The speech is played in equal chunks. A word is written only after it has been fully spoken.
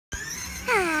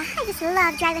I just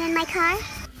love driving in my car.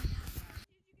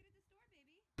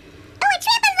 Oh, a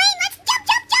trampoline! Let's jump,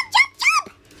 jump, jump, jump, jump!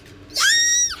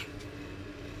 Yay!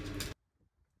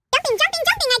 Jumping, jumping,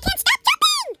 jumping! I can't stop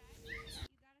jumping!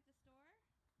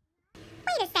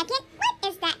 Wait a second. What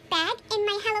is that bag in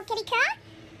my Hello Kitty car?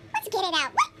 Let's get it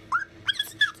out. What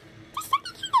is that? There's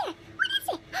something in there. What is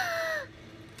it?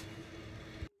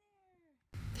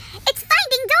 It's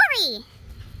Finding Dory!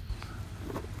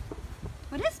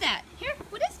 What is that? Here,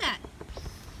 what is that?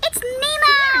 It's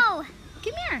Nemo!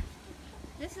 Come here.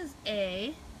 This is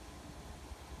a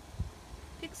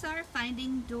Pixar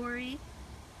Finding Dory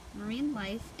Marine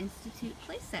Life Institute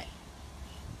playset.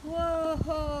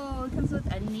 Whoa! It comes with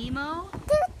a Nemo.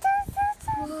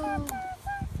 Whoa.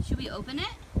 Should we open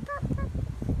it?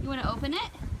 You want to open it?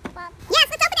 Yes,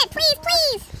 let's open it, please,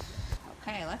 please!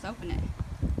 Okay, let's open it.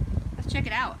 Let's check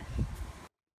it out.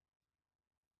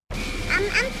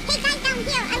 Hey guys down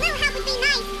here, a little help would be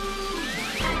nice.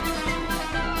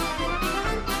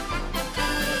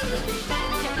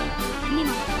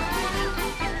 Nemo.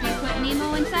 Okay, put Nemo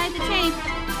inside the tank.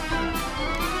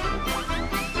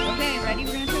 Okay, ready?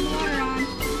 We're gonna turn the water on.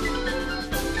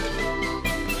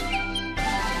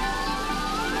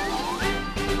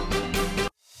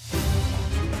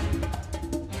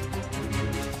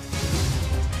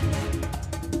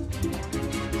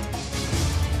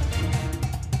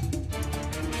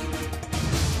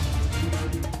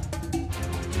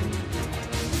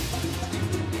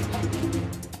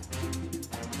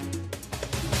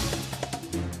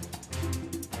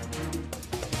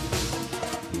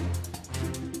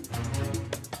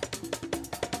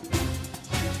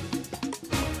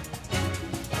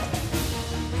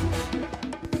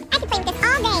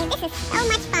 This is so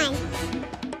much fun.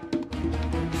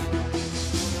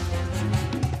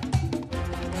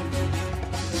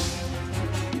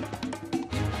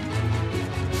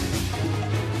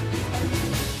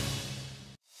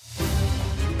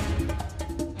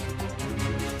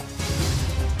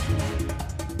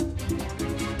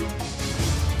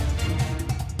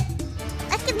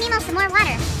 Let's give Nemo some more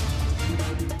water.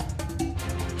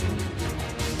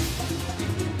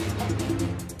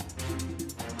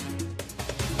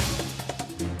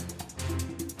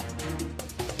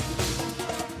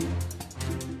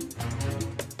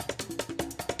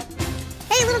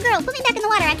 Hey, little girl, put me back in the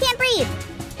water. I can't breathe.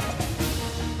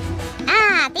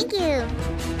 Ah, thank you.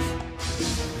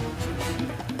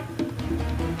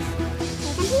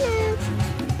 Here comes Nemo.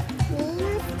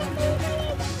 Nemo's stuck in the corner.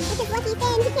 With his lucky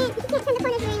fin. He can't turn the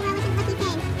corners very well with his lucky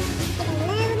fin. Take a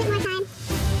little bit more time.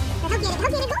 But he'll get it.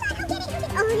 Hold on. He'll get it.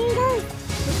 Oh, there he goes.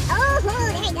 Oh,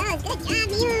 there he goes. Good job,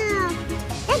 Nemo.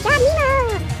 Good job, Nemo.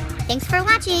 Thanks for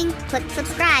watching. Click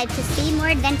subscribe to see more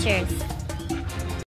adventures.